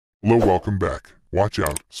Hello, welcome back. Watch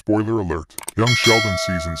out, spoiler alert. Young Sheldon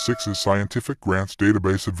Season 6's scientific grants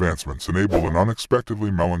database advancements enabled an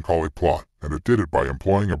unexpectedly melancholy plot, and it did it by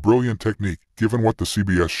employing a brilliant technique, given what the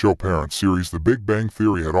CBS show parent series The Big Bang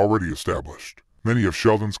Theory had already established. Many of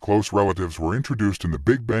Sheldon's close relatives were introduced in The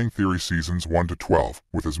Big Bang Theory Seasons 1 to 12,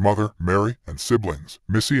 with his mother, Mary, and siblings,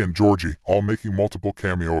 Missy and Georgie, all making multiple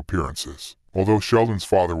cameo appearances. Although Sheldon's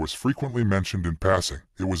father was frequently mentioned in passing,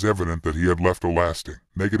 it was evident that he had left a lasting,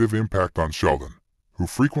 negative impact on Sheldon, who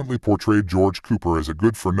frequently portrayed George Cooper as a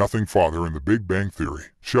good-for-nothing father in The Big Bang Theory.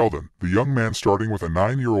 Sheldon, the young man starting with a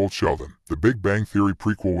 9-year-old Sheldon, The Big Bang Theory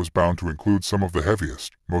prequel was bound to include some of the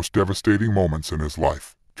heaviest, most devastating moments in his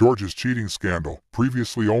life. George's cheating scandal,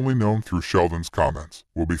 previously only known through Sheldon's comments,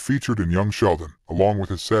 will be featured in Young Sheldon, along with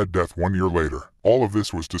his sad death 1 year later. All of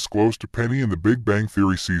this was disclosed to Penny in The Big Bang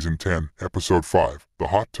Theory Season 10, Episode 5, The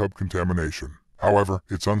Hot Tub Contamination. However,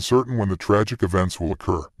 it's uncertain when the tragic events will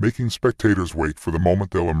occur, making spectators wait for the moment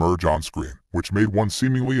they'll emerge on screen, which made one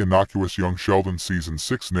seemingly innocuous Young Sheldon Season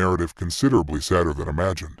 6 narrative considerably sadder than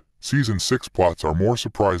imagined. Season 6 plots are more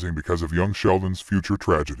surprising because of young Sheldon's future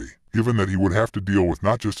tragedy, given that he would have to deal with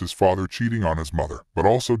not just his father cheating on his mother, but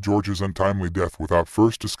also George's untimely death without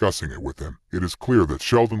first discussing it with him. It is clear that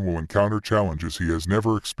Sheldon will encounter challenges he has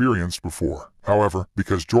never experienced before. However,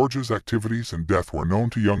 because George's activities and death were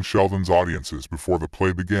known to young Sheldon's audiences before the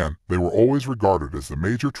play began, they were always regarded as the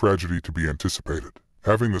major tragedy to be anticipated.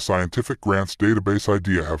 Having the scientific grants database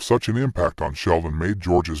idea have such an impact on Sheldon made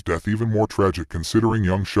George's death even more tragic considering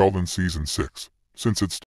Young Sheldon Season 6, since its